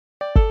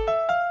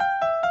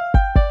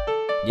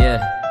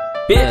Yeah,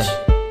 bitch.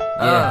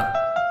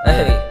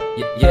 Hey,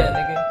 yeah,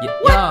 nigga.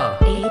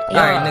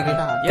 Alright, nigga.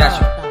 Got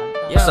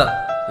you. What's up?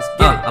 Let's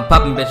get it. I'm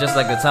popping bitch just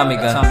like a Tommy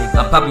gun.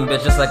 I'm popping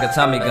bitch just like a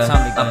Tommy gun.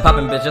 I'm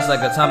popping bitch just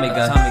like a Tommy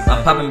gun.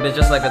 I'm popping bitch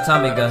just like a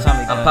Tommy gun.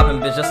 I'm popping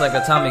bitch just like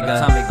a Tommy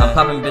gun. I'm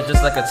popping bitch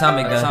just like a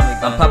Tommy gun.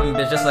 I'm popping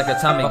bitch just like a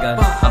Tommy gun.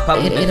 I'm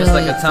popping bitch just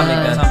like a Tommy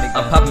gun.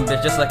 I'm popping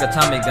bitch just like a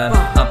Tommy gun.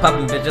 I'm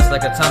popping bitch just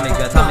like a Tommy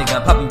gun. Tommy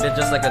gun. Popping bitch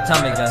just like a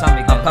Tommy gun.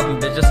 I'm popping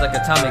bitch just like a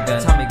Tommy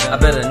gun. I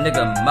bet a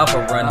nigga mouth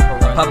will run.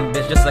 I'm popping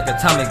bitch just like a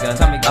Tommy gun.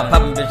 I'm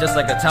popping bitch just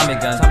like a Tommy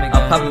gun.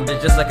 I'm popping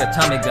bitch just like a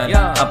Tommy gun.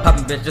 I'm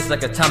popping bitch just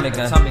like a Tommy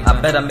gun. I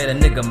bet I made a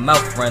nigga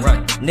mouth run.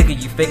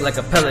 Nigga, you fake like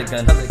a pellet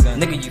gun.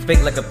 Nigga, you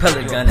fake like a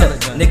pellet gun.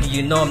 Nigga,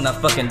 you know I'm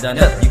not fucking done.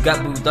 You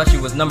got boo, thought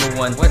you was number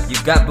one. You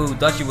got boo,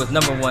 thought you was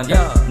number one.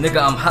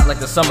 Nigga, I'm hot like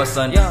the summer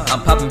sun.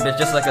 I'm popping bitch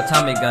just like a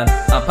Tommy gun.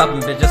 I'm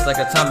popping bitch just like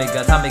a Tommy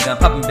gun. Tommy gun,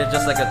 popping bitch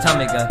just like a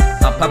Tommy gun.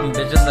 I'm popping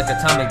bitch just like a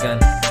Tommy gun.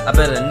 I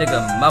bet a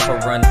nigga mouth will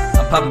run.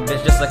 I'm popping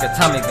bitch just like a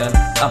Tommy gun.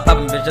 I'm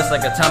popping bitch just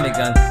like a Tommy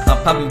gun.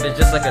 I'm popping bitch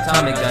just like a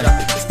Tommy gun.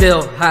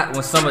 Still hot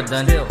when summer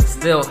done.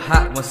 Still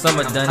hot when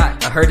summer done.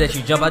 I heard that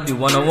you jump, I do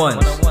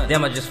 101s.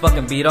 Damn, I just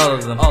fucking beat all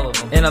of them.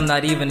 And I'm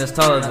not even as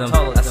tall as them.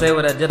 I say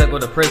what I did, I go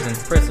to prison.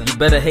 You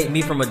better hate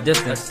me from a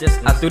distance.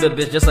 I threw the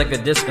bitch just like a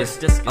discus.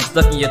 I'm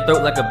stuck in your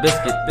throat like a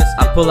biscuit.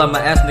 I pull out my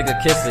ass,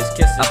 nigga, kiss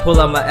it. I pull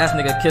out my ass,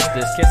 nigga, kiss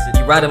this.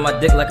 You riding my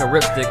dick like a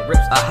ripstick.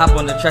 I hop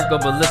on the track, go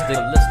ballistic.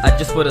 I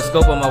just put a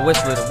scope on my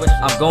wish list.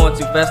 I'm going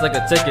too fast like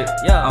a ticket.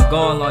 I'm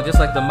going long just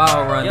like the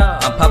mile run.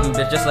 I'm popping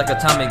bitch just like a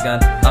Tommy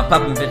gun. I'm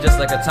popping bitch just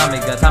like a Tommy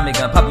gun. Tommy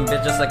gun, popping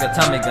bitch just like a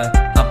Tommy gun.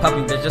 I'm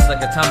popping bitch just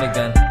like a Tommy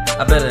gun.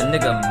 I bet a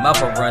nigga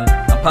mouth will run.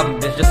 I'm popping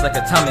bitch just like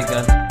a Tommy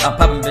gun. I'm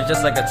popping bitch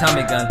just like a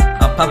Tommy gun.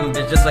 I'm popping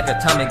bitch just like a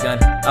Tommy gun.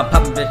 I'm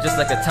popping bitch just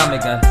like a Tommy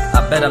gun.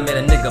 I bet I made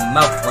a nigga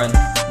mouth run.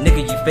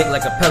 Nigga, you fake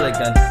like a pellet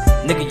gun.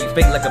 Nigga, you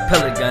fake like a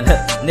pellet gun.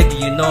 Nigga,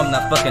 you know I'm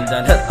not fucking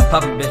done. I'm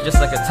popping bitch just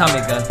like a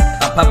Tommy gun.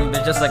 I'm popping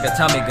bitch just like a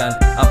Tommy gun.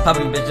 I'm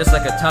popping bitch just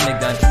like a Tommy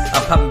gun.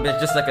 I'm popping bitch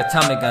just like a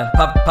Tommy gun.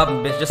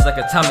 Popping bitch just like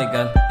a Tommy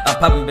gun. I'm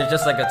popping bitch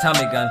just like a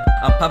Tommy gun.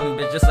 I'm popping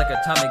bitch just like a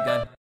Tommy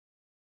gun.